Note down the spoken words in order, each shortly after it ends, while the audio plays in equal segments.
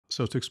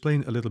So to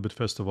explain a little bit,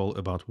 first of all,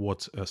 about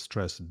what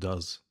stress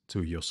does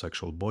to your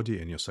sexual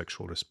body and your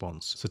sexual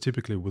response. So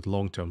typically with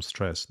long-term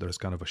stress, there's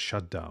kind of a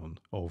shutdown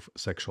of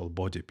sexual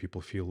body. People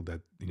feel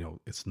that,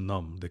 it's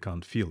numb. They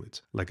can't feel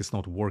it. Like it's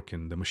not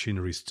working. The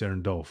machinery is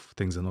turned off.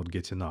 Things are not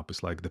getting up.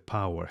 It's like the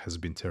power has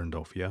been turned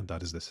off. Yeah,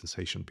 that is the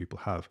sensation people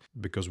have.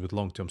 Because with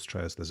long-term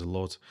stress, there's a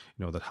lot,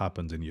 that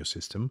happens in your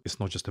system. It's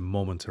not just a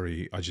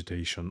momentary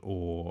agitation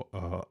or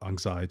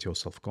anxiety or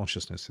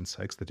self-consciousness in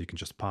sex that you can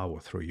just power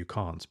through. You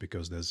can't,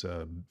 because there's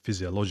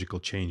physiological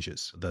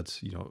changes that,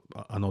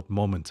 are not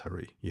momentary.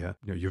 Yeah,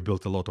 you've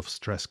built a lot of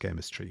stress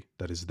chemistry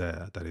that is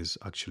there, that is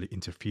actually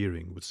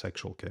interfering with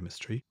sexual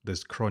chemistry.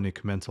 There's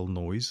chronic mental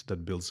noise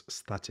that builds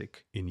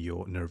static in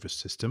your nervous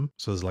system.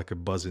 So there's like a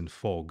buzzing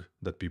fog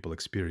that people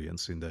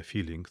experience in their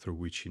feeling, through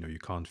which you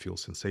can't feel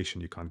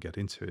sensation, you can't get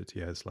into it.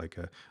 Yeah, it's like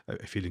a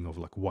feeling of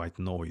like white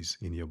noise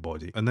in your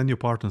body. And then your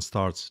partner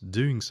starts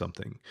doing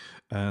something,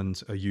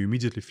 and you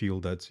immediately feel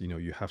that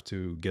you have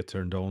to get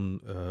turned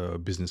on,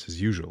 business as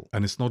usual,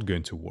 and it's not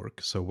going to work.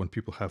 So when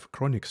people have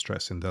chronic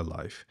stress in their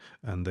life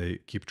and they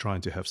keep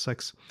trying to have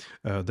sex,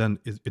 then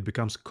it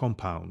becomes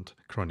compound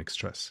chronic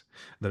stress.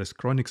 There is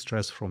chronic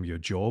stress from your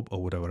job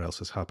or whatever else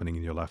is happening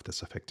in your life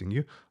that's affecting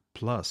you,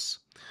 plus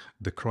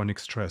the chronic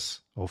stress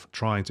of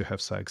trying to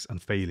have sex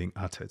and failing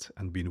at it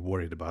and being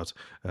worried about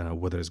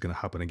whether it's going to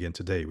happen again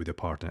today with your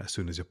partner as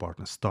soon as your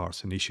partner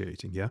starts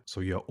initiating. Yeah, so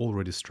you're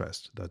already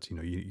stressed that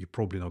you're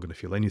probably not going to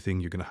feel anything.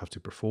 You're going to have to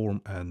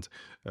perform, and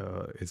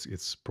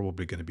it's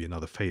probably going to be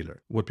another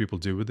failure. What people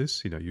do with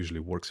this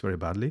usually works very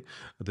badly.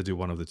 They do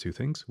one of the two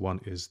things. One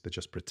is they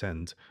just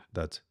pretend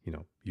that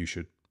you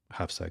should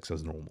have sex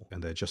as normal,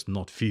 and they're just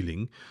not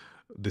feeling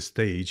the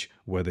stage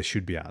where they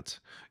should be at,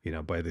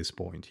 by this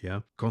point.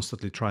 Yeah,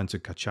 constantly trying to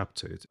catch up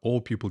to it. Or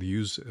people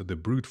use the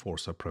brute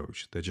force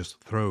approach. They just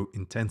throw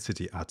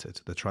intensity at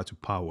it. They try to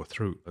power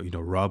through,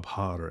 rub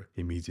harder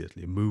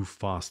immediately, move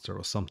faster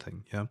or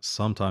something. Yeah,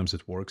 sometimes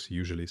it works,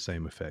 usually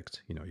same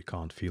effect. You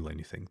can't feel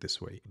anything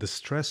this way. The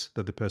stress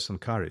that the person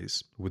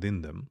carries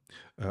within them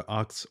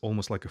acts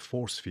almost like a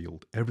force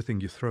field. Everything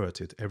you throw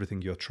at it,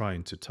 everything you're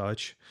trying to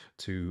touch,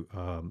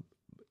 to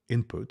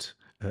input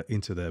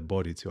into their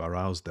body to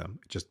arouse them,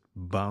 it just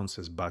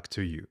bounces back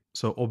to you.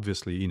 So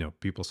obviously,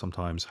 people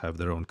sometimes have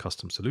their own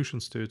custom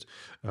solutions to it.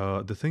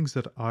 The things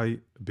that I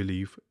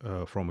believe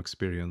from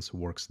experience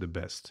works the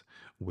best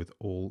with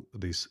all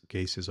these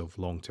cases of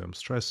long-term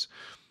stress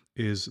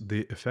is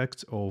the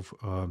effect of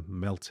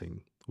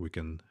melting, we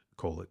can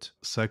call it.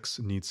 Sex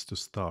needs to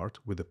start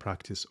with the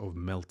practice of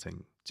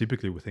melting.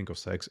 Typically, we think of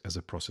sex as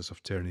a process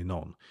of turning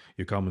on.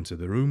 You come into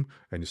the room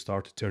and you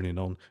start turning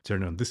on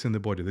this in the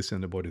body, this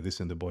in the body, this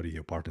in the body.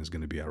 Your partner is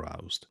going to be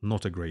aroused.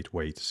 Not a great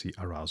way to see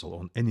arousal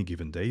on any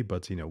given day,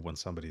 but when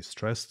somebody is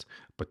stressed,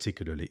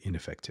 particularly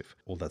ineffective.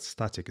 All that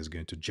static is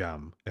going to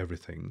jam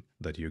everything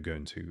that you're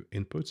going to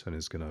input, and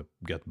it's going to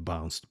get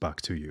bounced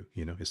back to you,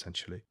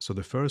 essentially. So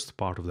the first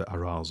part of the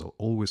arousal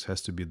always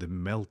has to be the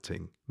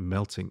melting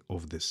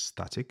of this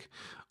static,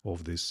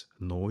 of this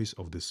noise,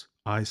 of this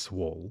ice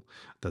wall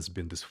that's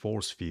been this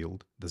force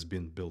field that's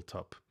been built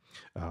up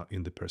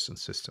in the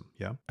person's system.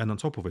 Yeah, and on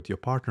top of it, your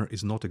partner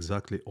is not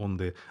exactly on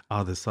the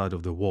other side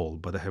of the wall,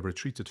 but they have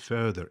retreated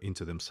further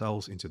into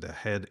themselves, into their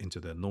head, into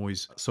their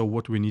noise. So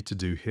what we need to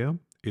do here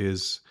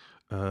is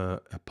a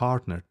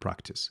partnered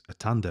practice, a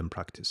tandem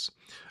practice.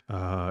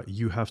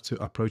 You have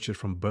to approach it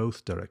from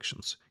both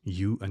directions,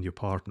 you and your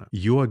partner.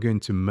 You are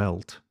going to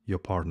melt your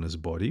partner's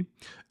body,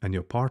 and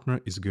your partner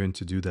is going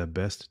to do their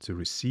best to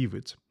receive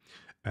it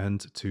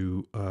and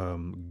to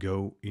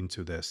go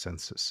into their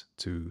senses,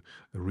 to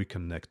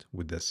reconnect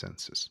with their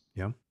senses.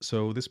 Yeah.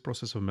 So this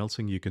process of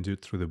melting, you can do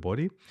it through the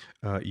body.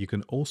 You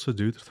can also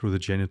do it through the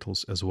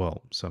genitals as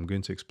well. So I'm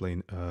going to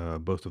explain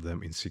both of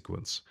them in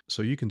sequence.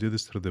 So you can do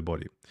this through the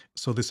body.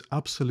 So this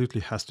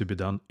absolutely has to be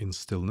done in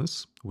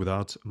stillness,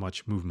 without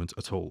much movement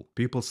at all.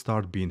 People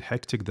start being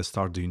hectic. They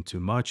start doing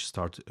too much,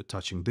 start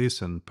touching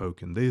this and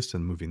poking this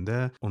and moving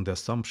there, on the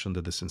assumption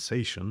that the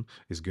sensation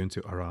is going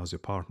to arouse your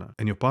partner.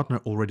 And your partner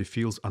already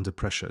feels under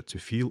pressure to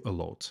feel a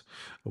lot,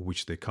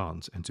 which they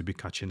can't, and to be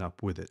catching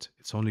up with it.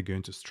 It's only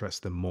going to stress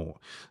them more.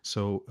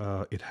 So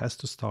it has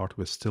to start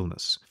with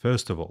stillness.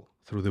 First of all,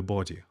 through the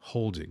body,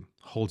 holding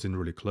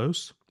really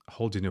close,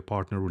 holding your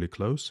partner really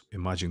close.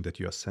 Imagine that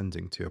you are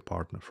sending to your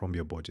partner from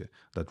your body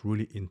that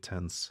really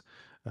intense,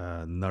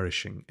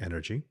 nourishing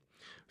energy.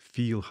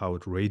 Feel how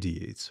it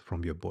radiates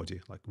from your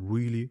body, like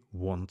really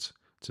want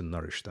to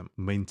nourish them.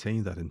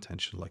 Maintain that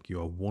intention, like you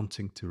are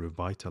wanting to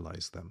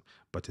revitalize them,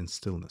 but in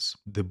stillness.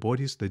 The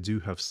bodies, they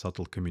do have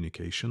subtle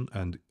communication,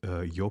 and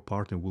your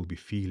partner will be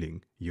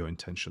feeling your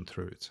intention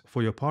through it.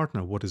 For your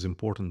partner, what is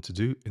important to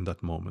do in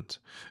that moment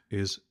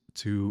is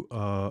to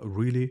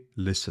really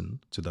listen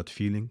to that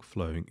feeling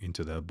flowing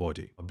into their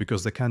body,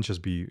 because they can't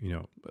just be,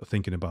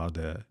 thinking about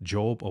their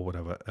job or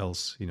whatever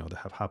else, they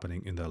have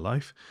happening in their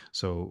life.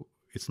 So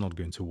it's not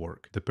going to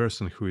work. The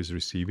person who is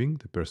receiving,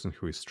 the person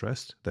who is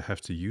stressed, they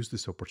have to use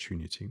this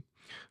opportunity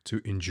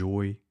to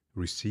enjoy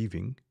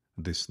receiving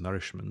this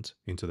nourishment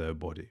into their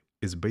body.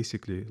 is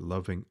basically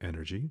loving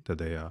energy that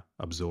they are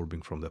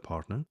absorbing from their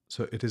partner.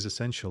 So it is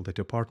essential that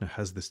your partner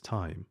has this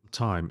time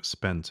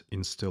spent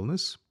in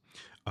stillness,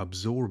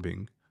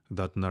 absorbing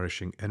that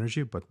nourishing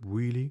energy, but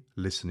really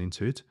listening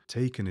to it,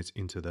 taking it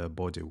into their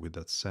body with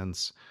that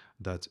sense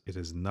that it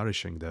is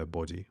nourishing their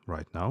body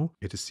right now.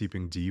 It is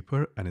seeping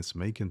deeper and it's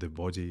making the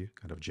body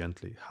kind of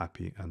gently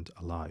happy and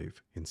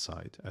alive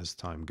inside as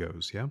time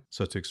goes. Yeah.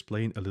 So to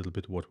explain a little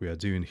bit what we are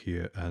doing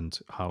here and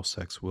how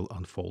sex will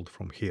unfold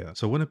from here.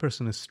 So when a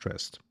person is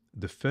stressed,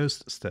 the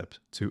first step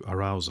to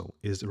arousal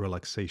is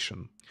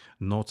relaxation,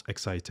 not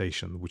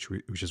excitation, which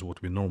is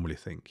what we normally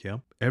think. Yeah,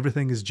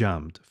 everything is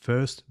jammed.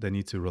 First, they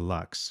need to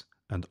relax,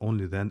 and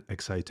only then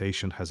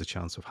excitation has a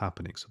chance of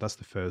happening. So that's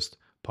the first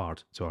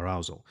part to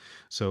arousal.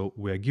 So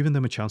we are giving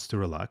them a chance to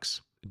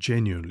relax,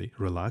 genuinely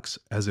relax,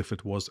 as if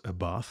it was a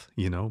bath,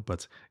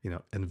 but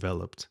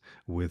enveloped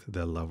with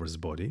their lover's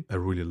body. A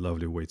really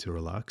lovely way to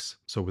relax.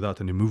 So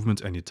without any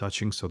movement, any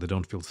touching, so they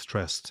don't feel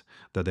stressed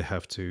that they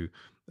have to.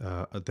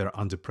 They're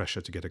under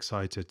pressure to get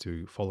excited,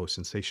 to follow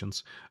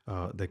sensations.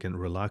 They can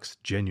relax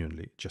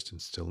genuinely just in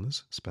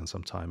stillness, spend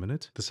some time in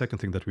it. The second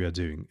thing that we are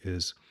doing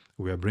is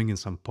we are bringing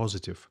some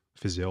positive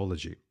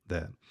physiology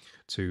there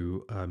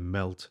to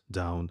melt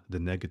down the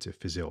negative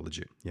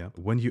physiology. Yeah,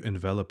 when you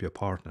envelop your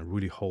partner,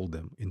 really hold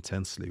them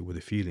intensely with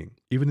a feeling.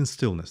 Even in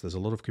stillness, there's a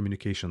lot of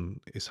communication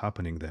is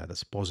happening there.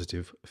 That's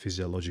positive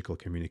physiological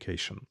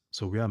communication.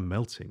 So we are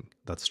melting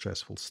that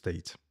stressful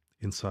state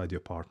inside your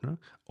partner.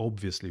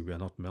 Obviously, we are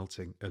not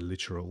melting a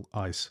literal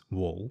ice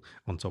wall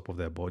on top of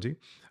their body,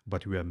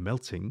 but we are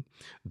melting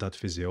that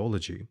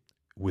physiology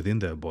within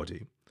their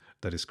body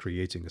that is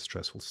creating a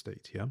stressful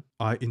state. Yeah,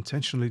 I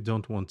intentionally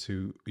don't want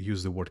to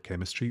use the word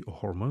chemistry or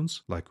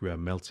hormones, like we are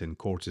melting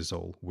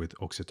cortisol with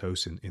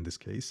oxytocin in this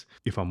case.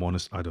 If I'm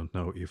honest, I don't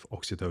know if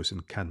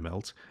oxytocin can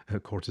melt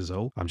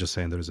cortisol. I'm just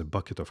saying there is a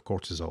bucket of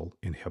cortisol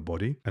in her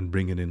body, and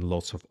bringing in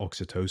lots of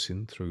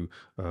oxytocin through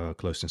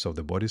closeness of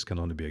the bodies can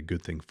only be a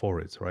good thing for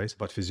it, right?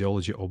 But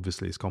physiology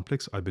obviously is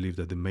complex. I believe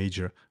that the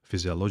major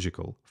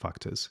physiological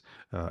factors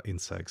in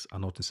sex are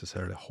not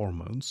necessarily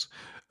hormones,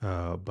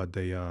 but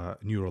they are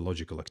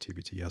neurological activity.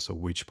 Yeah, so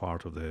which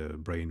part of the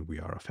brain we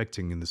are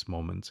affecting in this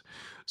moment.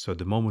 So at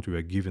the moment we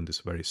are given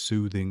this very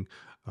soothing,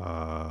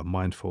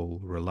 mindful,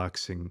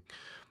 relaxing,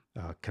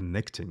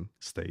 connecting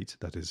state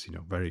that is,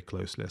 very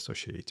closely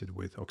associated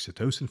with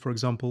oxytocin, for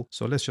example.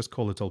 So let's just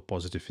call it all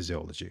positive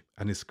physiology.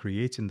 And it's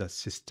creating that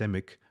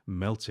systemic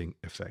melting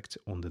effect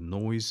on the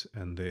noise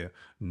and the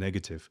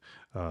negative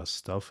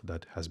stuff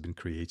that has been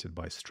created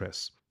by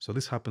stress. So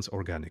this happens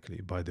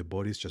organically by the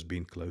bodies just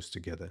being close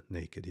together,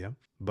 naked, yeah?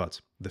 But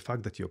the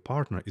fact that your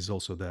partner is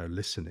also there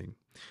listening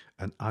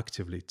and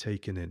actively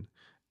taking in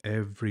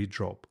every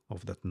drop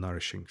of that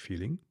nourishing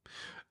feeling,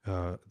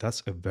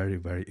 that's a very,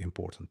 very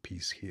important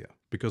piece here.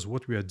 Because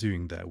what we are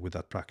doing there with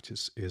that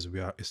practice is we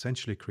are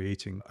essentially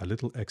creating a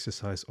little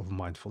exercise of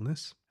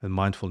mindfulness. And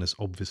mindfulness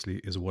obviously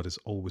is what is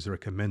always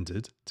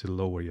recommended to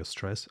lower your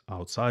stress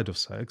outside of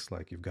sex.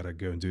 Like you've got to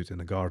go and do it in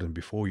the garden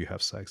before you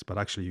have sex, but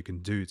actually you can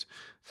do it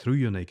through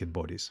your naked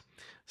bodies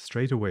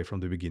straight away from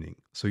the beginning.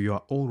 So you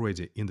are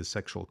already in the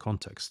sexual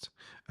context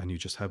and you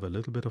just have a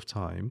little bit of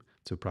time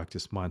to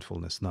practice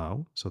mindfulness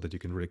now so that you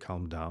can really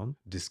calm down,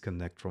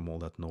 disconnect from all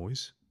that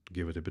noise.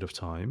 Give it a bit of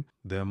time,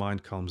 their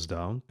mind calms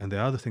down. And the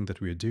other thing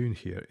that we are doing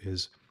here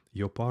is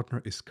your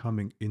partner is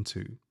coming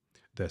into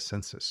their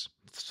senses.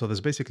 So there's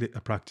basically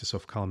a practice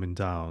of calming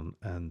down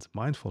and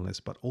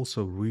mindfulness, but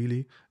also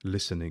really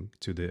listening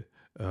to the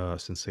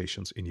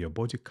sensations in your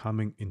body,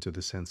 coming into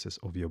the senses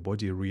of your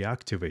body,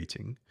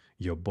 reactivating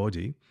your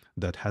body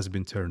that has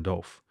been turned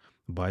off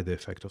by the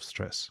effect of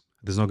stress.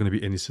 There's not going to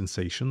be any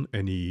sensation,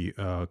 any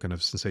kind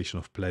of sensation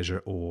of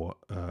pleasure or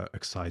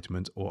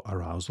excitement or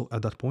arousal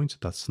at that point.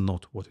 That's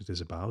not what it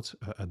is about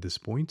at this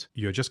point.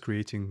 You're just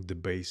creating the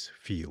base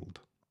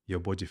field. Your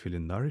body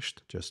feeling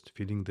nourished, just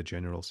feeling the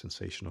general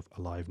sensation of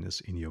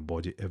aliveness in your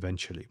body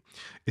eventually.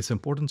 It's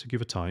important to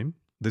give it time.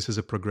 This is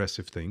a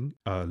progressive thing.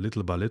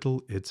 Little by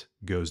little, it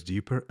goes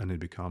deeper and it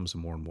becomes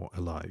more and more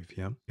alive.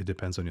 Yeah, it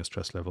depends on your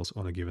stress levels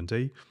on a given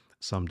day.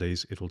 Some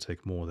days it will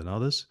take more than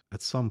others.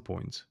 At some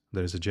point,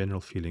 there is a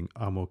general feeling,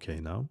 I'm okay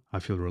now. I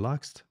feel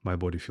relaxed. My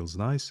body feels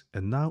nice.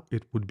 And now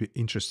it would be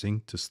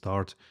interesting to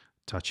start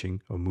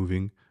touching or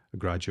moving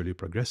gradually,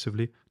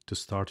 progressively, to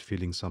start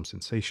feeling some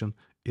sensation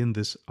in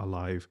this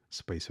alive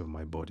space of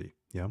my body.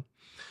 Yeah.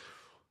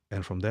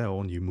 And from there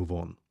on, you move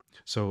on.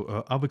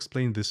 So I've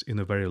explained this in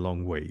a very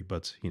long way,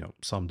 but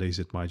some days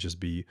it might just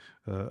be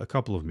a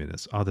couple of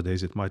minutes. Other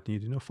days it might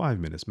need 5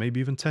 minutes, maybe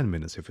even 10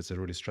 minutes if it's a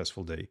really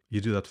stressful day.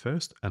 You do that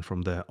first, and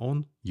from there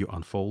on you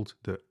unfold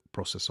the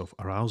process of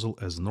arousal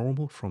as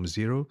normal from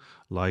zero,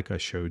 like I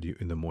showed you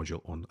in the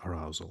module on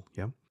arousal.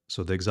 Yeah.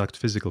 So the exact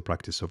physical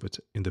practice of it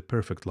in the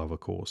Perfect Lover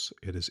course,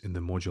 it is in the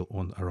module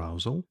on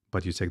arousal,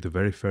 but you take the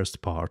very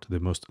first part, the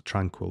most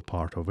tranquil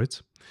part of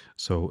it.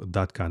 So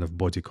that kind of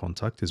body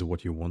contact is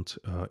what you want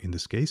in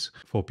this case.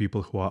 For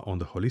people who are on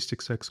the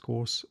holistic sex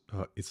course,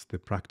 it's the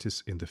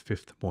practice in the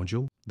 5th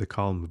module. the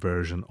calm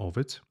version of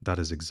it, that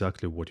is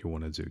exactly what you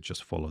want to do.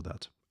 Just follow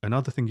that.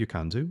 Another thing you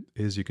can do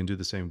is you can do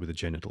the same with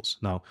the genitals.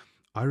 Now,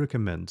 I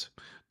recommend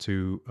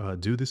to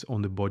do this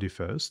on the body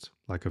first,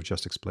 like I've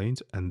just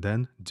explained, and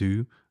then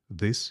do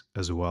this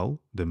as well,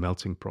 the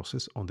melting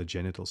process on the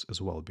genitals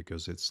as well,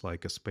 because it's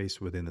like a space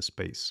within a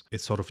space.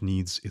 It sort of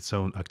needs its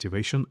own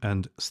activation,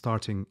 and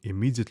starting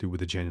immediately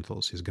with the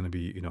genitals is going to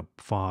be,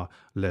 far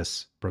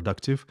less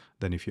productive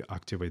than if you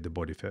activate the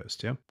body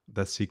first. Yeah,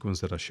 that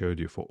sequence that I showed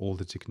you for all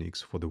the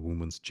techniques for the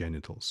woman's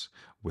genitals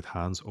with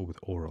hands or with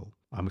oral.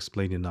 I'm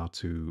explaining now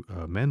to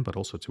men, but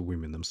also to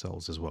women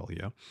themselves as well.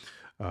 Yeah,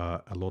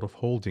 a lot of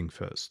holding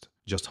first,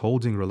 just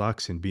holding,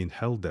 relaxing, being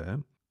held there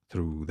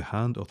through the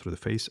hand or through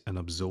the face and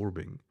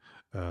absorbing.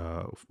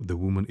 The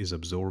woman is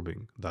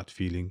absorbing that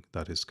feeling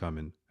that is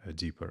coming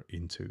deeper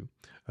into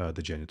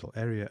the genital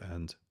area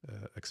and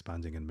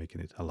expanding and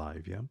making it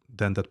alive. Yeah.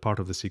 Then that part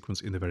of the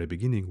sequence in the very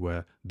beginning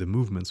where the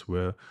movements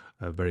were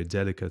very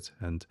delicate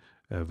and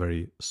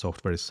very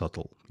soft, very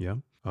subtle. Yeah.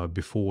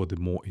 Before the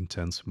more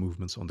intense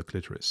movements on the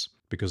clitoris,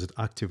 because it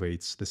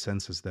activates the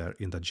senses there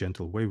in that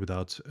gentle way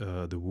without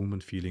the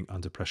woman feeling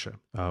under pressure.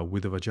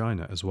 With the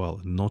vagina as well,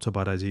 not a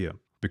bad idea,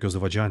 because the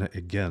vagina,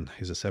 again,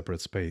 is a separate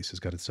space. It's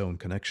got its own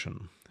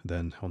connection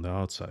than on the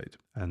outside.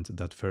 And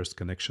that first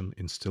connection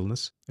in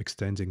stillness,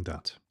 extending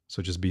that.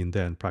 So just being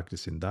there and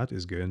practicing that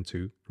is going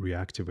to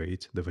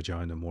reactivate the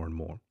vagina more and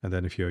more. And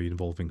then if you're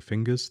involving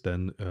fingers,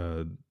 then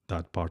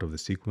that part of the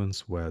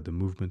sequence where the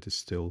movement is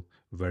still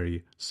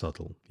very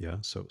subtle. Yeah,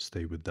 so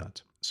stay with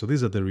that. So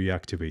these are the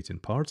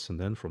reactivating parts, and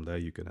then from there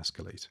you can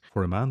escalate.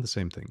 For a man, the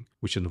same thing,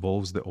 which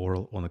involves the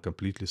oral on a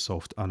completely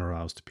soft,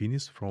 unaroused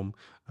penis from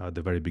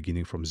the very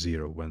beginning, from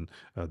zero, when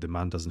the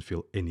man doesn't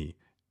feel any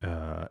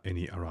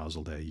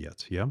arousal there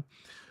yet. Yeah.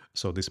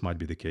 So this might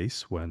be the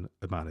case when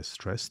a man is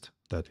stressed,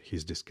 that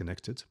he's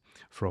disconnected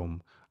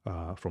from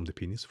the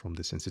penis, from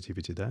the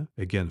sensitivity there.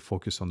 Again,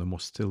 focus on the more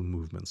still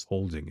movements,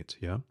 holding it.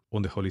 Yeah.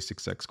 On the holistic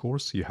sex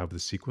course, you have the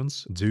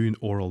sequence. Doing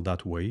oral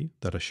that way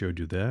that I showed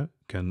you there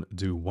can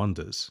do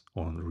wonders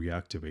on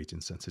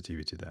reactivating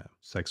sensitivity there.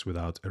 Sex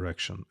without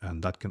erection,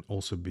 and that can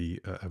also be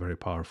a very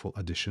powerful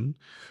addition,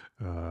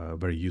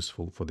 very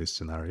useful for this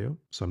scenario.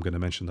 So I'm going to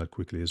mention that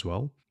quickly as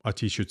well. I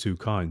teach you two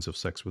kinds of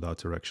sex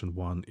without erection.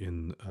 One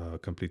in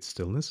complete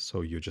stillness,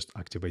 so you're just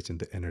activating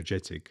the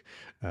energetic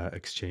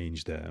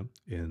exchange there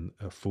in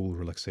a full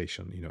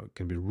relaxation. It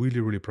can be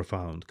really, really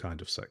profound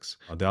kind of sex.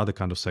 The other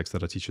kind of sex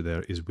that I teach you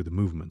there is with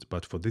movement,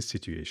 but for this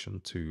situation,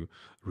 to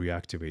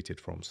reactivate it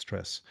from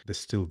stress, the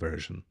still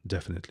version,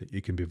 definitely,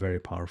 it can be very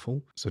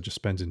powerful. So just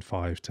spending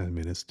 5-10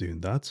 minutes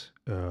doing that,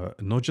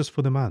 not just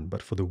for the man,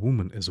 but for the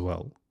woman as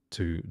well,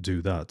 to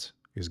do that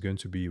is going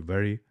to be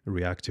very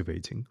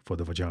reactivating for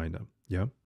the vagina. Yeah.